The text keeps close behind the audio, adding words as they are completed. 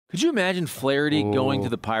Could you imagine Flaherty going to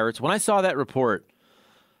the Pirates? When I saw that report,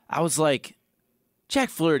 I was like, Jack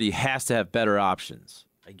Flaherty has to have better options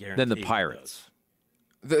than the Pirates.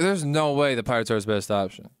 There's no way the Pirates are his best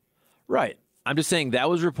option. Right. I'm just saying that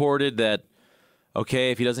was reported that,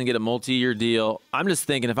 okay, if he doesn't get a multi-year deal, I'm just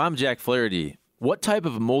thinking if I'm Jack Flaherty, what type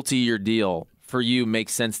of multi-year deal for you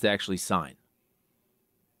makes sense to actually sign?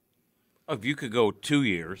 If you could go 2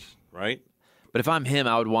 years, right? But if I'm him,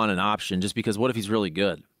 I would want an option just because what if he's really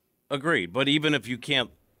good? Agreed. But even if you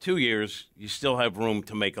can't 2 years, you still have room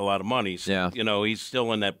to make a lot of money. So, Yeah. You know, he's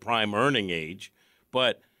still in that prime earning age.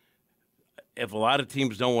 But if a lot of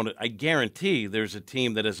teams don't want to, I guarantee there's a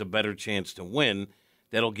team that has a better chance to win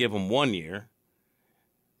that'll give him 1 year,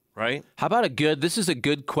 right? How about this is a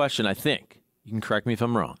good question, I think. You can correct me if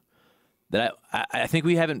I'm wrong. That I think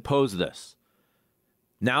we haven't posed this.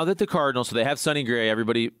 Now that the Cardinals, so they have Sonny Gray,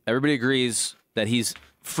 everybody agrees that he's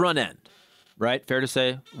front end, right? Fair to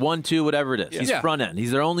say? 1, 2, whatever it is. He's front end.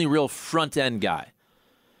 He's their only real front end guy.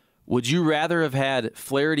 Would you rather have had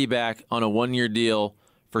Flaherty back on a 1-year deal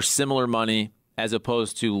for similar money as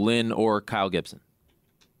opposed to Lynn or Kyle Gibson?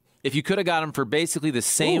 If you could have got him for basically the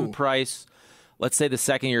same price, let's say the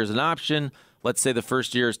second year is an option, let's say the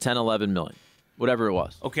first year is 10, 11 million, whatever it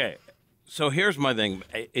was. Okay. So here's my thing.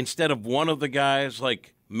 Instead of one of the guys,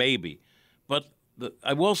 like maybe. But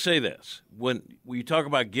I will say this. When you talk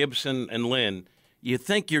about Gibson and Lynn, you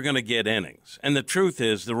think you're going to get innings. And the truth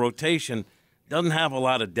is the rotation doesn't have a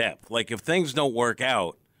lot of depth. Like if things don't work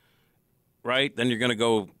out, right, then you're going to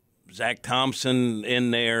go Zach Thompson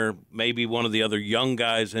in there, maybe one of the other young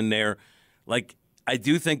guys in there. Like I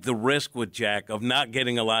do think the risk with Jack of not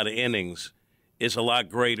getting a lot of innings is a lot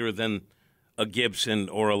greater than a Gibson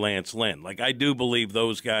or a Lance Lynn. Like, I do believe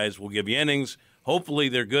those guys will give you innings. Hopefully,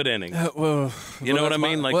 they're good innings. You know what I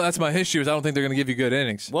mean? Well, that's my issue is I don't think they're going to give you good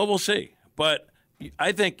innings. Well, we'll see. But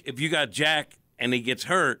I think if you got Jack and he gets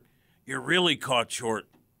hurt, you're really caught short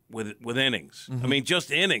with innings. I mean,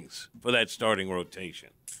 just innings for that starting rotation.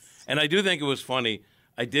 And I do think it was funny.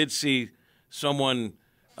 I did see someone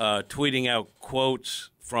tweeting out quotes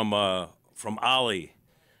from Ollie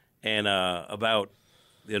and about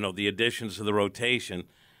the additions to the rotation,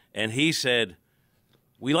 and he said,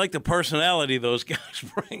 "We like the personality those guys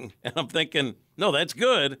bring." And I'm thinking, no, that's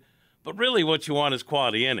good, but really what you want is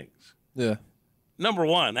quality innings. Yeah. Number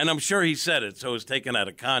one, and I'm sure he said it, so it's taken out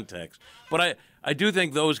of context. But I do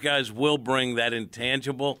think those guys will bring that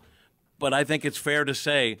intangible, but I think it's fair to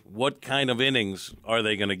say what kind of innings are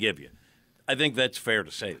they going to give you? I think that's fair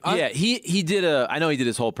to say. Yeah, he did I know he did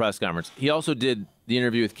his whole press conference. He also did the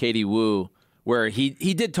interview with Katie Wu, where he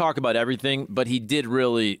did talk about everything, but he did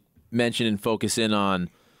really mention and focus in on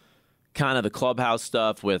kind of the clubhouse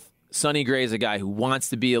stuff with Sonny Gray is a guy who wants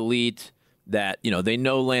to be elite, that, they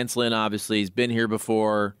know Lance Lynn, obviously. He's been here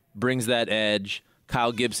before, brings that edge.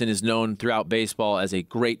 Kyle Gibson is known throughout baseball as a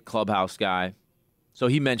great clubhouse guy. So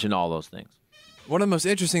he mentioned all those things. One of the most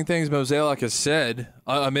interesting things Mozeliak has said,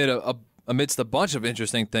 amidst a bunch of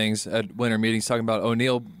interesting things at winter meetings, talking about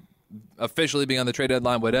O'Neill officially being on the trade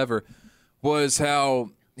deadline, whatever, was how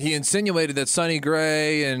he insinuated that Sonny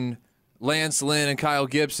Gray and Lance Lynn and Kyle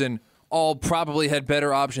Gibson all probably had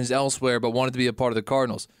better options elsewhere but wanted to be a part of the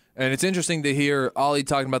Cardinals. And it's interesting to hear Ollie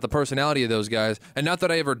talking about the personality of those guys. And not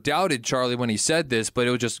that I ever doubted Charlie when he said this, but it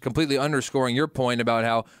was just completely underscoring your point about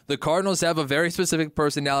how the Cardinals have a very specific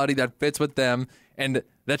personality that fits with them, and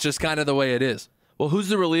that's just kind of the way it is. Well, who's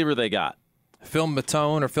the reliever they got? Phil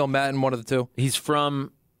Matone or Phil Matten, one of the two. He's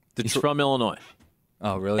from Illinois.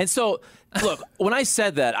 Oh, really? And so, look, when I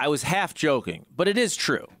said that, I was half joking, but it is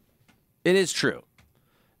true. It is true.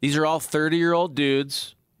 These are all 30-year-old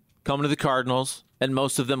dudes coming to the Cardinals, and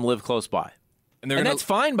most of them live close by. And that's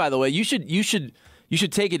fine, by the way. You should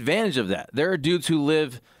take advantage of that. There are dudes who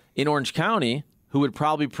live in Orange County who would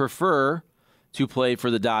probably prefer to play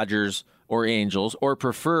for the Dodgers or Angels, or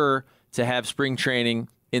prefer to have spring training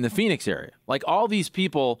in the Phoenix area. Like, all these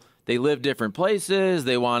people, they live different places.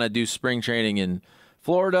 They want to do spring training in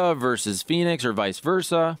Florida versus Phoenix or vice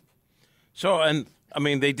versa. So, and I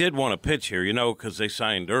mean, they did want to pitch here, because they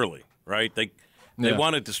signed early, right? They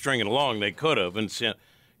wanted to string it along. They could have. And,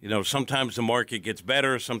 sometimes the market gets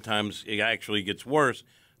better. Sometimes it actually gets worse.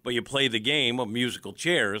 But you play the game of musical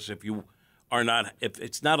chairs. If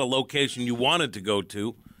it's not a location you wanted to go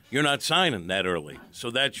to, you're not signing that early.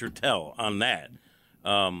 So that's your tell on that.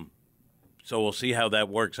 So we'll see how that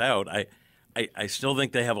works out. I still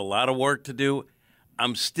think they have a lot of work to do.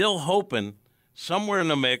 I'm still hoping somewhere in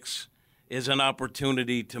the mix is an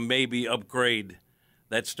opportunity to maybe upgrade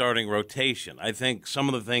that starting rotation. I think some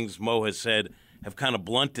of the things Mo has said have kind of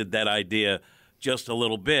blunted that idea just a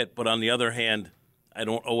little bit. But on the other hand, I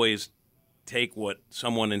don't always take what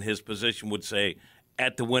someone in his position would say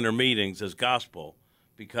at the winter meetings as gospel,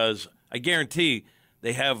 because I guarantee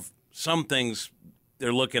they have some things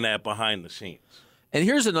they're looking at behind the scenes. And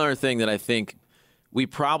here's another thing that I think we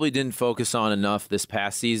probably didn't focus on enough this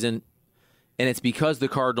past season, and it's because the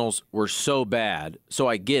Cardinals were so bad, so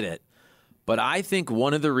I get it. But I think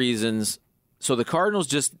one of the reasons, so the Cardinals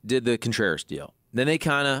just did the Contreras deal. Then they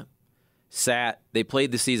kind of sat, they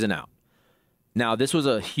played the season out. Now, this was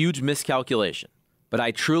a huge miscalculation, but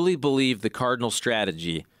I truly believe the Cardinals'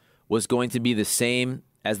 strategy was going to be the same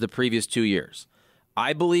as the previous 2 years.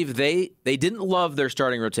 I believe they didn't love their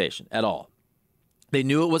starting rotation at all. They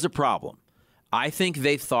knew it was a problem. I think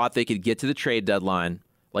they thought they could get to the trade deadline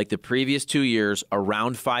like the previous 2 years,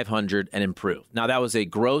 around 500 and improve. Now, that was a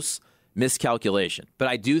gross miscalculation, but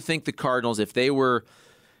I do think the Cardinals, if they were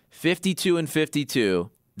 52-52,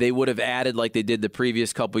 they would have added like they did the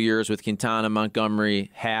previous couple years with Quintana,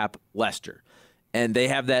 Montgomery, Happ, Lester. And they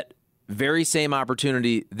have that very same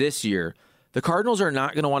opportunity this year. The Cardinals are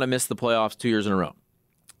not going to want to miss the playoffs 2 years in a row.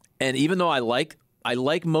 And even though I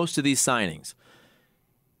like most of these signings,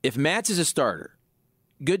 if Matz is a starter,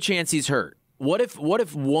 good chance he's hurt. What if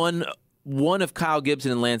one of Kyle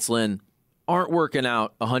Gibson and Lance Lynn aren't working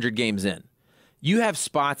out 100 games in? You have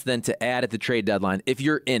spots then to add at the trade deadline if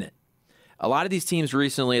you're in it. A lot of these teams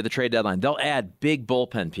recently at the trade deadline, they'll add big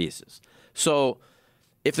bullpen pieces. So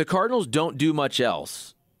if the Cardinals don't do much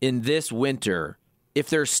else in this winter, if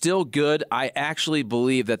they're still good, I actually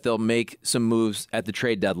believe that they'll make some moves at the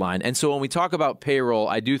trade deadline. And so when we talk about payroll,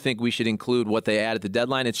 I do think we should include what they add at the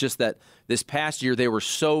deadline. It's just that this past year they were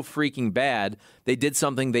so freaking bad, they did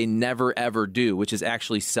something they never, ever do, which is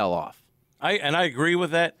actually sell off. I agree with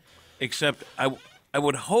that, except I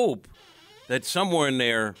would hope that somewhere in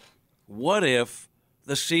there, what if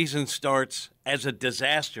the season starts as a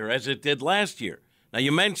disaster as it did last year? Now,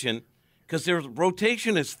 you mentioned, because their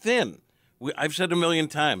rotation is thin. I've said a million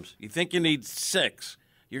times, you think you need 6,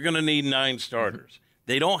 you're going to need 9 starters.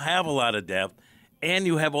 They don't have a lot of depth, and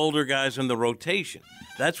you have older guys in the rotation.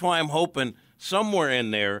 That's why I'm hoping somewhere in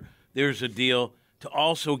there there's a deal to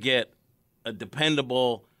also get a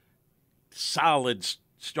dependable, solid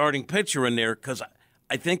starting pitcher in there, because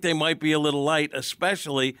I think they might be a little light,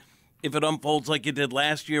 especially if it unfolds like it did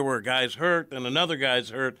last year where a guy's hurt and another guy's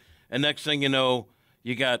hurt, and next thing you know,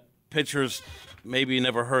 you got pitchers maybe you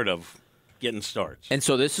never heard of getting starts. And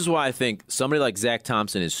so this is why I think somebody like Zach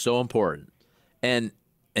Thompson is so important. And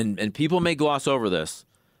people may gloss over this,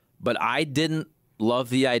 but I didn't love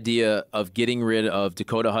the idea of getting rid of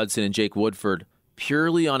Dakota Hudson and Jake Woodford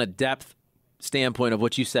purely on a depth standpoint of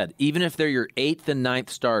what you said. Even if they're your 8th and 9th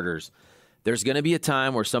starters, there's going to be a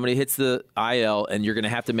time where somebody hits the IL and you're going to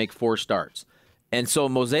have to make 4 starts. And so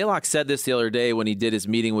Mozeliak said this the other day when he did his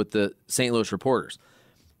meeting with the St. Louis reporters.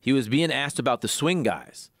 He was being asked about the swing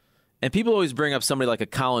guys. And people always bring up somebody like a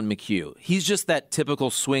Colin McHugh. He's just that typical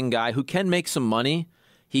swing guy who can make some money.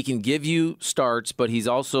 He can give you starts, but he's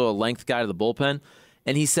also a length guy to the bullpen.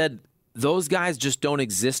 And he said those guys just don't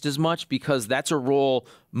exist as much because that's a role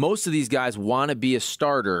most of these guys want to be a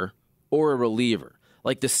starter or a reliever.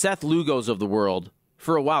 Like the Seth Lugos of the world,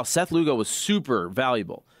 for a while, Seth Lugo was super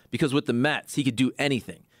valuable because with the Mets, he could do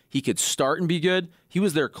anything. He could start and be good. He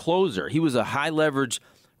was their closer. He was a high-leverage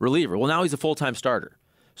reliever. Well, now he's a full-time starter.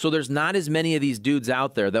 So there's not as many of these dudes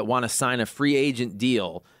out there that want to sign a free agent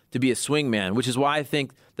deal to be a swingman, which is why I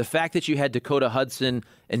think the fact that you had Dakota Hudson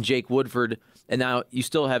and Jake Woodford, and now you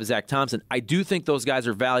still have Zach Thompson, I do think those guys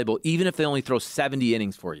are valuable, even if they only throw 70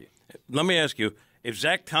 innings for you. Let me ask you, if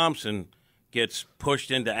Zach Thompson gets pushed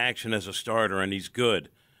into action as a starter and he's good,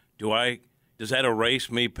 does that erase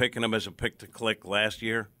me picking him as a pick to click last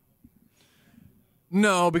year?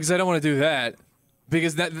 No, because I don't want to do that.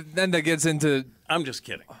 Because then that gets into. I'm just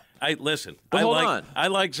kidding. Listen. But hold on. I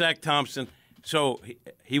like Zach Thompson. So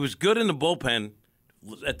he was good in the bullpen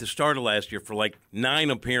at the start of last year for like 9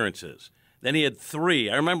 appearances. Then he had 3.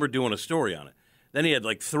 I remember doing a story on it. Then he had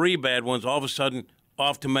like 3 bad ones. All of a sudden,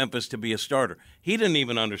 off to Memphis to be a starter. He didn't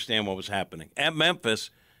even understand what was happening at Memphis.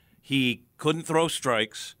 He couldn't throw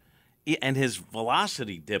strikes, and his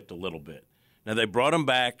velocity dipped a little bit. Now they brought him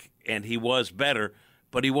back, and he was better.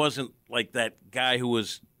 But he wasn't like that guy who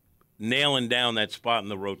was nailing down that spot in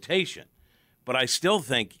the rotation. But I still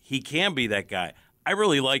think he can be that guy. I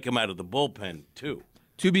really like him out of the bullpen, too.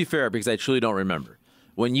 To be fair, because I truly don't remember,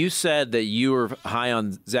 when you said that you were high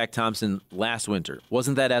on Zach Thompson last winter,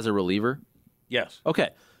 wasn't that as a reliever? Yes. Okay.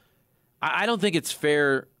 I don't think it's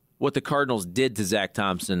fair what the Cardinals did to Zach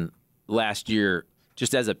Thompson last year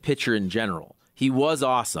just as a pitcher in general. He was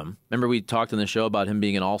awesome. Remember we talked on the show about him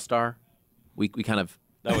being an all-star? We kind of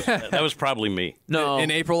That was probably me. No.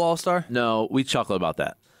 In April All-Star? No, we chuckle about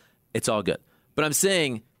that. It's all good. But I'm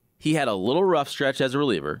saying he had a little rough stretch as a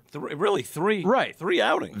reliever. Really, three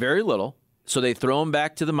outings. Very little. So they throw him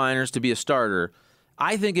back to the minors to be a starter.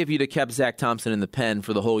 I think if you'd have kept Zach Thompson in the pen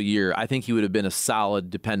for the whole year, I think he would have been a solid,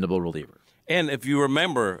 dependable reliever. And if you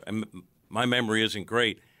remember, and my memory isn't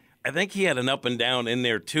great, I think he had an up and down in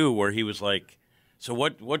there too where he was like, so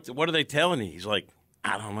what are they telling you? He's like,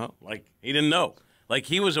 I don't know. Like, he didn't know. Like,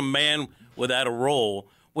 he was a man without a role,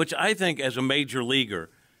 which I think as a major leaguer,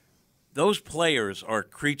 those players are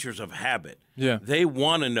creatures of habit. Yeah. They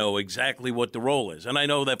want to know exactly what the role is. And I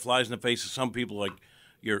know that flies in the face of some people. Like,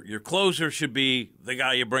 your closer should be the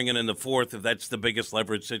guy you're bringing in the fourth if that's the biggest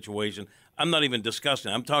leverage situation. I'm not even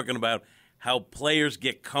discussing it. I'm talking about how players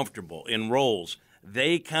get comfortable in roles.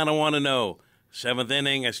 They kind of want to know, seventh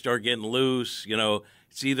inning, I start getting loose. You know,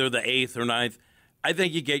 it's either the eighth or ninth. I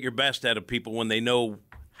think you get your best out of people when they know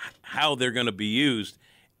how they're going to be used.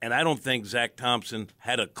 And I don't think Zach Thompson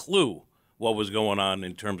had a clue what was going on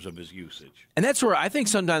in terms of his usage. And that's where I think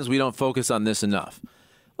sometimes we don't focus on this enough.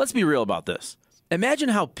 Let's be real about this. Imagine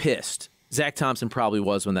how pissed Zach Thompson probably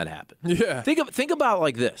was when that happened. Yeah. Think about it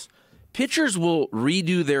like this. Pitchers will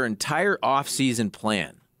redo their entire offseason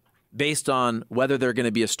plan based on whether they're going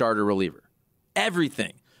to be a starter reliever.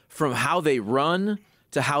 Everything from how they run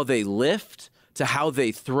to how they lift to how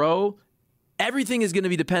they throw, everything is going to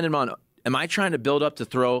be dependent on, am I trying to build up to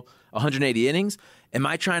throw 180 innings? Am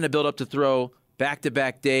I trying to build up to throw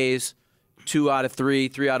back-to-back days, 2 out of 3,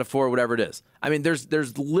 3 out of 4, whatever it is? I mean,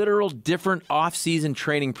 there's literal different off-season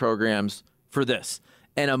training programs for this.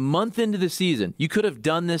 And a month into the season, you could have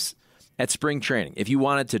done this at spring training. If you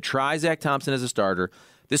wanted to try Zach Thompson as a starter,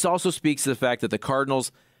 this also speaks to the fact that the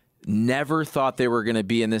Cardinals never thought they were going to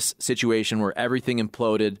be in this situation where everything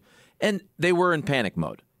imploded, and they were in panic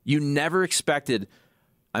mode. You never expected,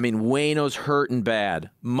 I mean, Waino's hurt and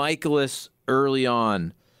bad. Michaelis early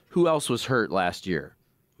on. Who else was hurt last year?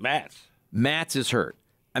 Matz is hurt.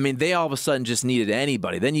 I mean, they all of a sudden just needed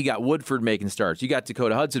anybody. Then you got Woodford making starts. You got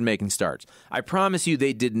Dakota Hudson making starts. I promise you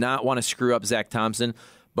they did not want to screw up Zach Thompson,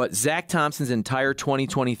 but Zach Thompson's entire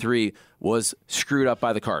 2023 was screwed up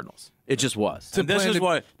by the Cardinals. It just was. And this is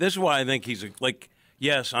why I think he's like,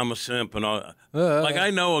 yes, I'm a simp and all. Like, I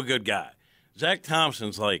know a good guy. Zach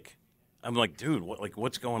Thompson's like, I'm like, dude,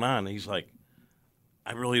 what's going on? And he's like,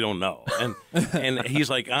 I really don't know. And he's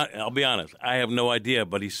like, I'll be honest, I have no idea.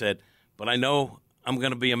 But he said, but I know I'm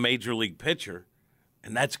going to be a major league pitcher,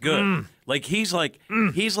 and that's good. Like, he's like,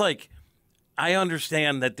 I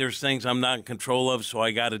understand that there's things I'm not in control of, so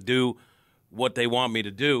I got to do what they want me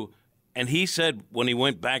to do. And he said when he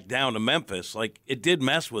went back down to Memphis, like, it did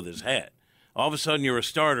mess with his head. All of a sudden, you're a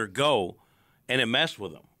starter, go, and it messed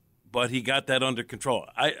with him. But he got that under control.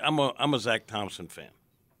 I'm a Zach Thompson fan.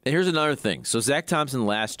 And here's another thing. So Zach Thompson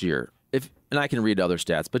last year, and I can read other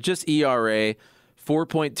stats, but just ERA,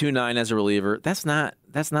 4.29 as a reliever. That's not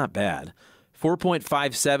bad.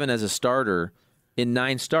 4.57 as a starter in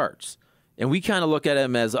 9 starts. And we kind of look at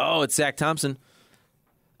him as, oh, it's Zach Thompson.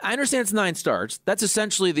 I understand it's 9 starts. That's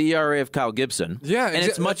essentially the ERA of Kyle Gibson. Yeah, and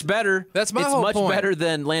it's much better. That's my whole point. It's much better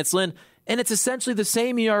than Lance Lynn. And it's essentially the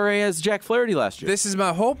same ERA as Jack Flaherty last year. This is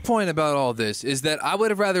my whole point about all this, is that I would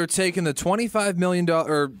have rather taken the $25 million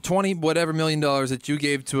or $20 whatever million that you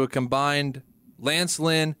gave to a combined Lance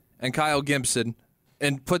Lynn and Kyle Gibson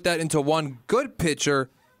and put that into one good pitcher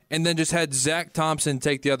and then just had Zach Thompson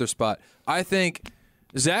take the other spot. I think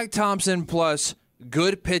Zach Thompson plus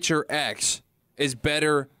good pitcher X is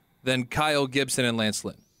better than Kyle Gibson and Lance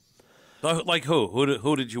Lynn. Like who?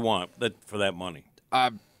 Who did you want for that money?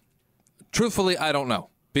 Truthfully, I don't know.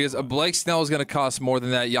 Because Blake Snell is going to cost more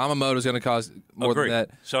than that. Yamamoto is going to cost more than that.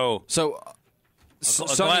 So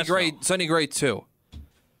Sonny Gray too.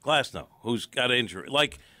 Glasnow, who's got an injury.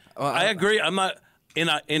 Like, I agree. I'm not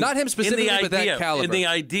not him specifically, but that caliber. In the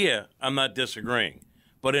idea, I'm not disagreeing.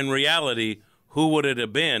 But in reality, who would it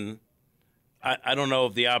have been? I don't know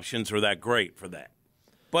if the options are that great for that.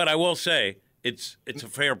 But I will say it's a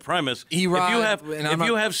fair premise. If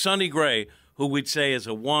you have Sonny Gray, who we'd say is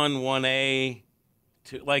a 1A,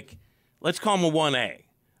 like, let's call him a 1A.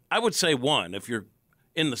 I would say 1 if you're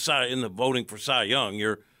in the voting for Cy Young.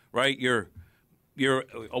 You're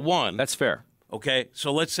a 1. That's fair. Okay,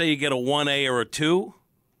 so let's say you get a 1A or a 2,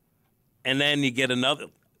 and then you get another.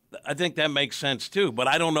 I think that makes sense too, but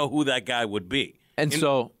I don't know who that guy would be. And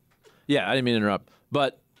so, yeah, I didn't mean to interrupt,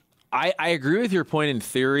 but I agree with your point in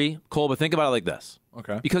theory, Cole, but think about it like this.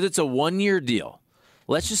 Okay. Because it's a 1-year deal.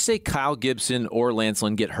 Let's just say Kyle Gibson or Lance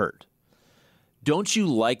Lynn get hurt. Don't you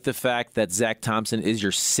like the fact that Zach Thompson is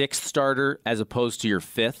your 6th starter as opposed to your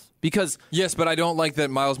 5th? Because yes, but I don't like that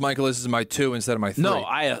Miles Michaelis is my 2 instead of my 3. no,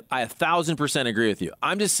 I 1,000% agree with you.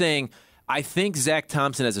 I'm just saying I think Zach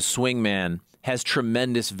Thompson as a swing man has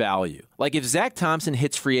tremendous value. Like if Zach Thompson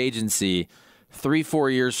hits free agency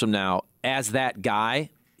 3-4 years from now as that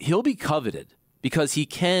guy, he'll be coveted because he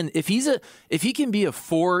can. If he can be a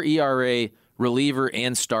 4 ERA reliever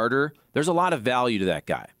and starter, there's a lot of value to that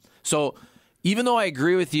guy. So even though I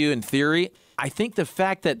agree with you in theory, I think the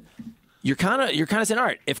fact that you're kind of saying, all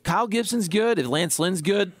right, if Kyle Gibson's good, if Lance Lynn's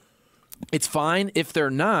good, it's fine. If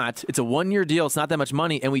they're not, it's a 1-year deal. It's not that much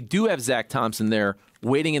money, and we do have Zach Thompson there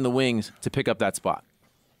waiting in the wings to pick up that spot.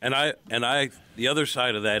 And the other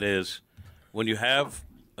side of that is when you have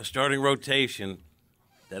a starting rotation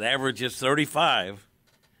that averages 35,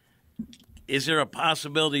 is there a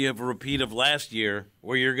possibility of a repeat of last year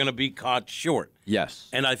where you're going to be caught short? Yes.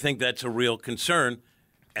 And I think that's a real concern,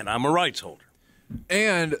 and I'm a rights holder.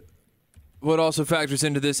 And what also factors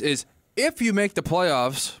into this is if you make the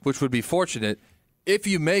playoffs, which would be fortunate, if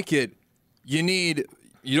you make it, you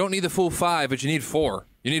don't need the full 5, but you need 4.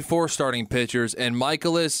 You need 4 starting pitchers, and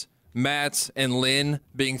Michaelis, Matz, and Lynn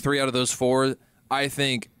being 3 out of those 4, I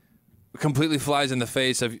think completely flies in the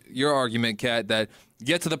face of your argument, Kat, that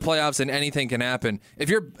get to the playoffs and anything can happen. If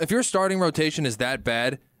your starting rotation is that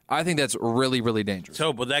bad, I think that's really, really dangerous.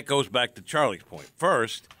 So, but that goes back to Charlie's point.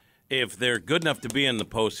 First, if they're good enough to be in the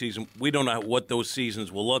postseason, we don't know what those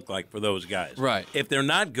seasons will look like for those guys. Right. If they're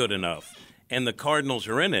not good enough and the Cardinals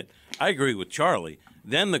are in it, I agree with Charlie.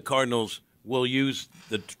 Then the Cardinals will use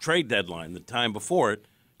the trade deadline, the time before it,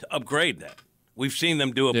 to upgrade that. We've seen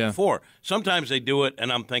them do it before. Sometimes they do it,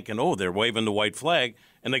 and I'm thinking, oh, they're waving the white flag,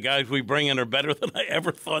 and the guys we bring in are better than I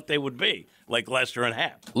ever thought they would be, like Lester and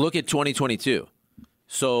Happ. Look at 2022.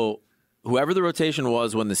 So whoever the rotation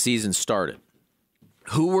was when the season started,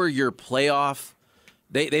 who were your playoff?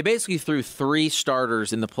 They basically threw 3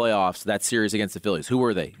 starters in the playoffs that series against the Phillies. Who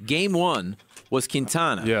were they? Game 1 was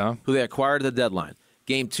Quintana, who they acquired at the deadline.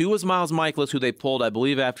 Game 2 was Miles Michaelis, who they pulled, I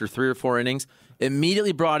believe, after 3 or 4 innings.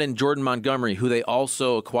 Immediately brought in Jordan Montgomery, who they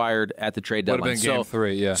also acquired at the trade deadline. Would have been game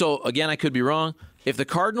 3, yeah. So, again, I could be wrong. If the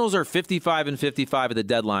Cardinals are 55-55 at the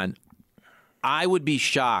deadline, I would be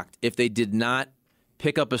shocked if they did not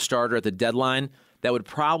pick up a starter at the deadline. That would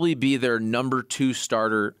probably be their number 2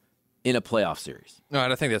 starter in a playoff series. All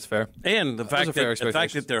right, I think that's fair. And the fact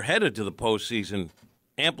that they're headed to the postseason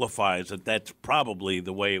amplifies that that's probably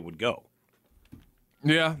the way it would go.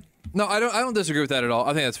 Yeah. No, I don't disagree with that at all.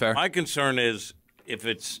 I think that's fair. My concern is if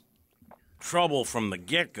it's trouble from the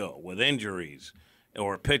get-go with injuries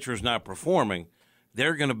or a pitcher's not performing,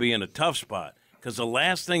 they're going to be in a tough spot because the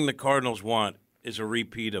last thing the Cardinals want is a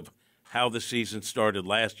repeat of how the season started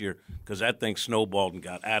last year because that thing snowballed and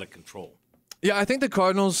got out of control. Yeah, I think the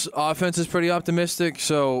Cardinals' offense is pretty optimistic,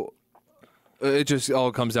 so it just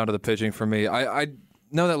all comes down to the pitching for me. I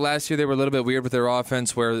know that last year they were a little bit weird with their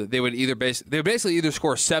offense where they would basically either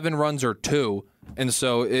score 7 runs or 2, and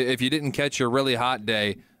so if you didn't catch your really hot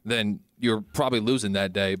day, then you're probably losing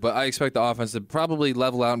that day. But I expect the offense to probably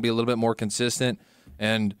level out and be a little bit more consistent,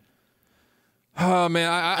 and oh, man,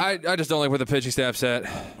 I just don't like where the pitching staff's at.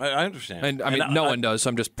 I understand. And I mean, no one does, so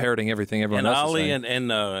I'm just parroting everything everyone else is saying.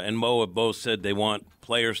 And Ali and Mo have both said they want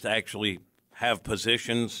players to actually have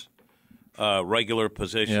positions, regular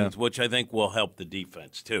positions, which I think will help the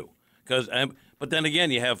defense too. But then again,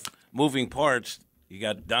 you have moving parts. You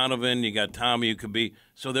got Donovan, you got Tommy, you could be.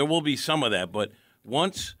 So there will be some of that. But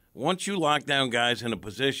once you lock down guys in a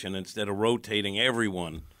position instead of rotating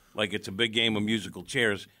everyone like it's a big game of musical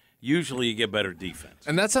chairs, usually you get better defense.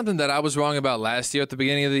 And that's something that I was wrong about last year at the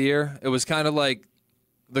beginning of the year. It was kind of like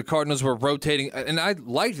the Cardinals were rotating, and I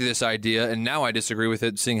liked this idea, and now I disagree with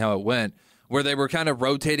it, seeing how it went, where they were kind of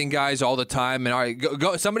rotating guys all the time. And all right,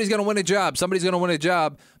 go, somebody's going to win a job. Somebody's going to win a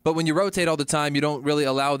job. But when you rotate all the time, you don't really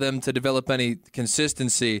allow them to develop any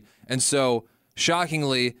consistency. And so,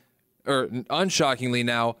 shockingly, or unshockingly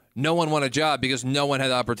now, no one won a job because no one had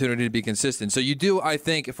the opportunity to be consistent. So you do, I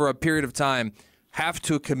think, for a period of time, have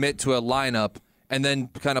to commit to a lineup and then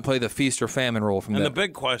kind of play the feast or famine role from there. And the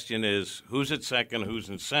big question is, who's at second, who's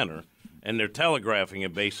in center? And they're telegraphing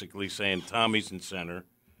it basically saying Tommy's in center,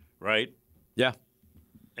 right? Yeah.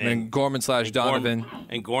 And Gorman/Donovan.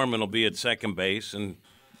 And Gorman will be at second base, and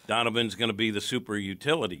Donovan's going to be the super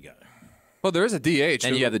utility guy. Well, there is a DH.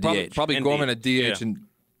 And you have the DH. Probably and Gorman a DH. Yeah. And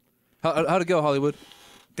how'd it go, Hollywood?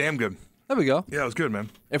 Damn good. There we go. Yeah, it was good, man.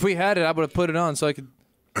 If we had it, I would have put it on so I could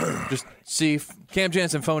just see Cam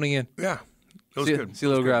Jansen phoning in. Yeah, it was good. See a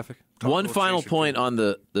little graphic. One final point on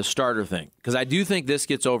the starter thing, because I do think this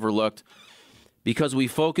gets overlooked because we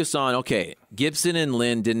focus on, okay, Gibson and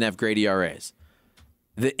Lynn didn't have great ERAs.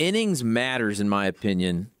 The innings matters, in my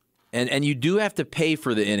opinion, And you do have to pay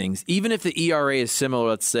for the innings, even if the ERA is similar,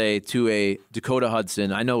 let's say, to a Dakota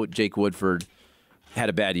Hudson. I know Jake Woodford had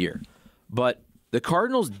a bad year, but the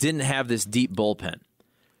Cardinals didn't have this deep bullpen.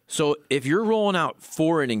 So if you're rolling out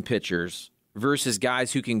 4-inning pitchers versus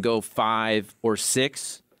guys who can go 5 or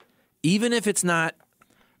 6, even if it's not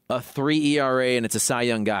a 3 ERA and it's a Cy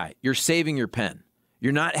Young guy, you're saving your pen.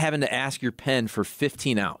 You're not having to ask your pen for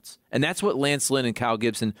 15 outs. And that's what Lance Lynn and Kyle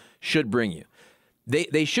Gibson should bring you.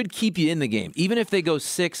 They should keep you in the game. Even if they go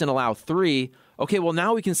 6 and allow 3, okay, well,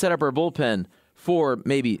 now we can set up our bullpen for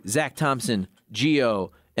maybe Zach Thompson,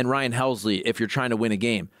 Gio, and Ryan Helsley if you're trying to win a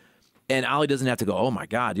game. And Ollie doesn't have to go, oh, my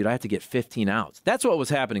God, dude, I have to get 15 outs. That's what was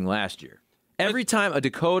happening last year. Every time a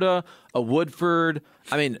Dakota, a Woodford,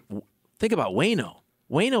 I mean, think about Waino.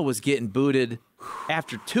 Waino was getting booted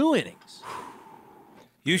after 2 innings.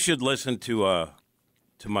 You should listen to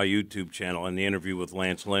my YouTube channel and the interview with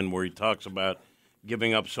Lance Lynn where he talks about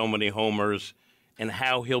giving up so many homers and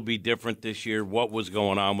how he'll be different this year, what was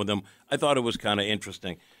going on with him. I thought it was kind of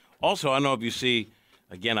interesting. Also, I don't know if you see,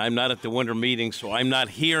 again, I'm not at the winter meeting, so I'm not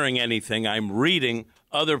hearing anything. I'm reading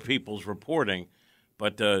other people's reporting.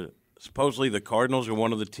 But supposedly the Cardinals are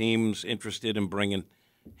one of the teams interested in bringing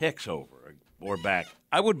Hicks over or back.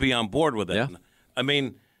 I would be on board with it. Yeah. I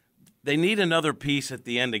mean, they need another piece at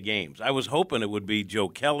the end of games. I was hoping it would be Joe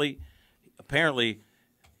Kelly. Apparently,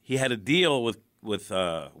 he had a deal with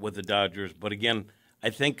the Dodgers, but again, I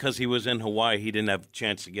think because he was in Hawaii, he didn't have a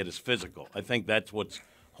chance to get his physical. I think that's what's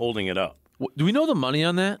holding it up. Do we know the money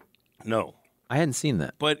on that? No. I hadn't seen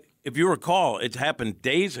that. But if you recall, it happened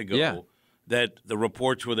days ago that the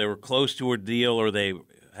reports were they were close to a deal or they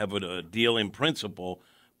have a deal in principle,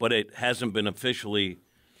 but it hasn't been officially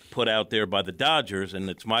put out there by the Dodgers, and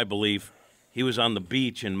it's my belief he was on the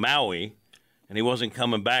beach in Maui, and he wasn't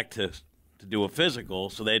coming back to do a physical,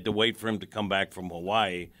 so they had to wait for him to come back from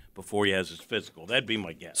Hawaii before he has his physical. That'd be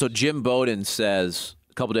my guess. So Jim Bowden says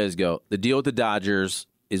a couple days ago, the deal with the Dodgers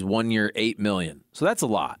is 1 year, $8 million. So that's a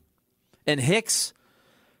lot. And Hicks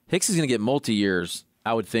is going to get multi-years,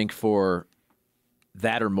 I would think, for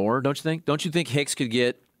that or more, don't you think? Don't you think Hicks could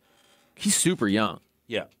get – he's super young.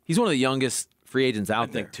 Yeah. He's one of the youngest free agents out I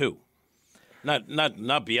there. think two.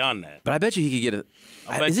 Not beyond that. But I bet you he could get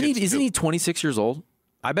a – isn't he 26 years old?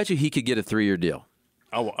 I bet you he could get a 3-year deal.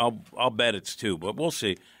 I'll bet it's 2, but we'll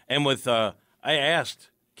see. And with I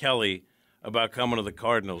asked Kelly about coming to the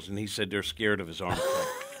Cardinals, and he said they're scared of his arm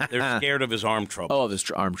trouble. They're scared of his arm trouble. Oh, of his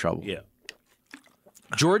arm trouble. Yeah.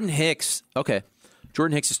 Jordan Hicks. Okay.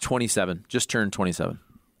 Jordan Hicks is 27. Just turned 27.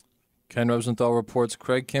 Ken Rosenthal reports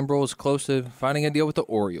Craig Kimbrell is close to finding a deal with the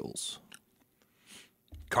Orioles.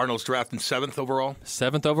 Cardinals drafting 7th overall.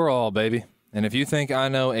 7th overall, baby. And if you think I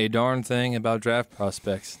know a darn thing about draft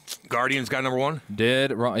prospects, Guardians got number 1.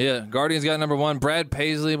 dead wrong. Yeah, Guardians got number 1. Brad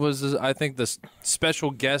Paisley was, I think, the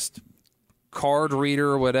special guest card reader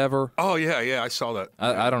or whatever. Oh, yeah, I saw that.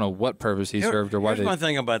 I don't know what purpose he served or why Here's they. my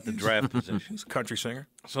thing about the draft position. He's a country singer.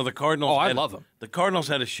 So the Cardinals. Oh, I love him. The Cardinals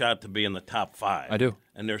had a shot to be in the top 5. I do.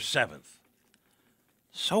 And they're 7th.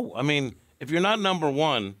 So, I mean, if you're not number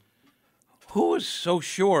 1, who is so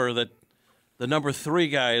sure that the number 3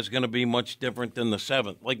 guy is going to be much different than the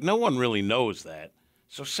 7th? Like, no one really knows that.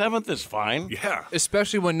 So 7th is fine. Yeah.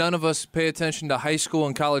 Especially when none of us pay attention to high school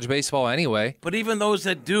and college baseball anyway. But even those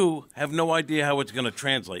that do have no idea how it's going to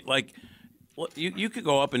translate. Like, you could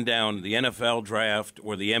go up and down the NFL draft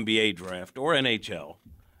or the NBA draft or NHL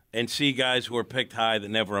and see guys who are picked high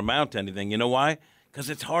that never amount to anything. You know why? Because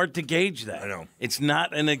it's hard to gauge that. I know. It's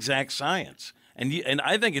not an exact science. And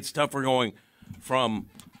I think it's tougher going from,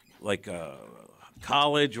 like,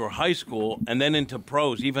 college or high school and then into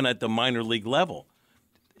pros, even at the minor league level.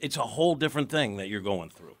 It's a whole different thing that you're going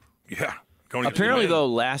through. Yeah. Apparently, though,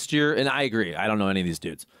 last year, and I agree, I don't know any of these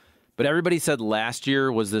dudes, but everybody said last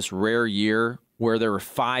year was this rare year where there were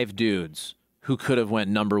 5 dudes who could have went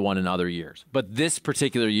number 1 in other years. But this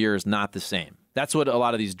particular year is not the same. That's what a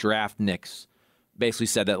lot of these draft nicks basically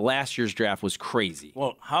said, that last year's draft was crazy.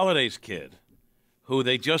 Well, Holiday's kid, who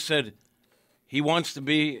they just said he wants to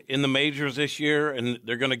be in the majors this year and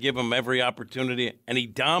they're going to give him every opportunity, and he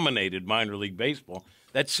dominated minor league baseball.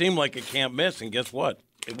 That seemed like a can't miss, and guess what?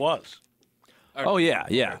 It was. Oh,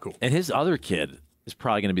 yeah. Cool. And his other kid is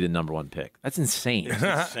probably going to be the number 1 pick. That's insane. It's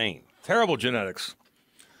insane. Terrible genetics.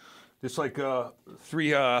 Just like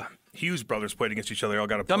 3 Hughes brothers played against each other. They all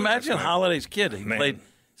got a. Imagine Holiday's kid. He Man. played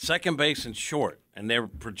second base and short, and they're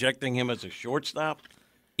projecting him as a shortstop.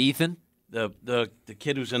 Ethan? The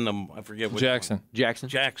kid who's in the, I forget which Jackson.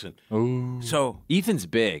 Jackson. Ooh. So Ethan's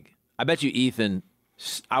big. I bet you Ethan,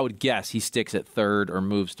 I would guess he sticks at 3rd or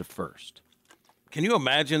moves to 1st. can you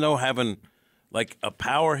imagine, though, having like a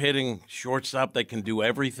power hitting shortstop that can do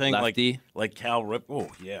everything, Lefty. like Cal Rip. Oh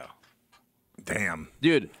yeah, Damn.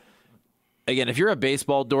 Dude, again, if you're a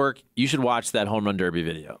baseball dork, you should watch that home run derby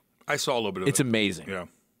video. I saw a little bit of it. It's amazing. Yeah.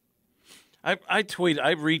 I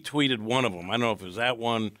retweeted one of them. I don't know if it was that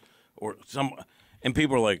one or some, and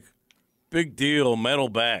people are like, "Big deal, metal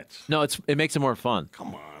bats." No, it makes it more fun.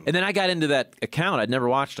 Come on. And then I got into that account. I'd never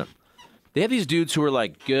watched them. They have these dudes who are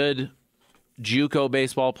like good JUCO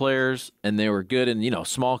baseball players, and they were good in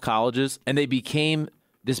small colleges, and they became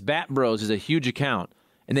this Bat Bros is a huge account,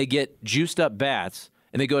 and they get juiced up bats,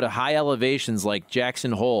 and they go to high elevations like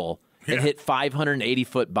Jackson Hole and hit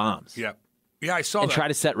 580-foot bombs. Yeah. Yeah, I saw and that. try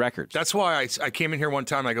to set records. That's why I came in here one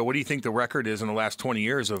time and I go, what do you think the record is in the last 20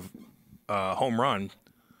 years of home run?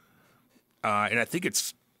 And I think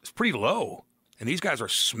it's pretty low. And these guys are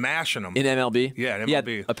smashing them. In MLB? Yeah, in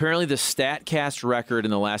MLB. Yeah, apparently the StatCast record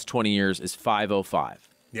in the last 20 years is 505.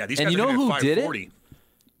 Yeah, these and guys you are know hitting who at did 540. it?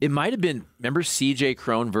 It might have been, remember C.J.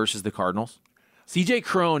 Cron versus the Cardinals? C.J.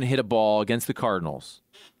 Cron hit a ball against the Cardinals.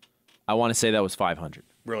 I want to say that was 500.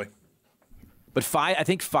 Really? But I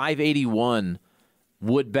think 581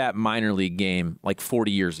 would bat minor league game like 40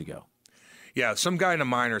 years ago. Yeah, some guy in the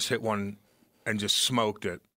minors hit one and just smoked it.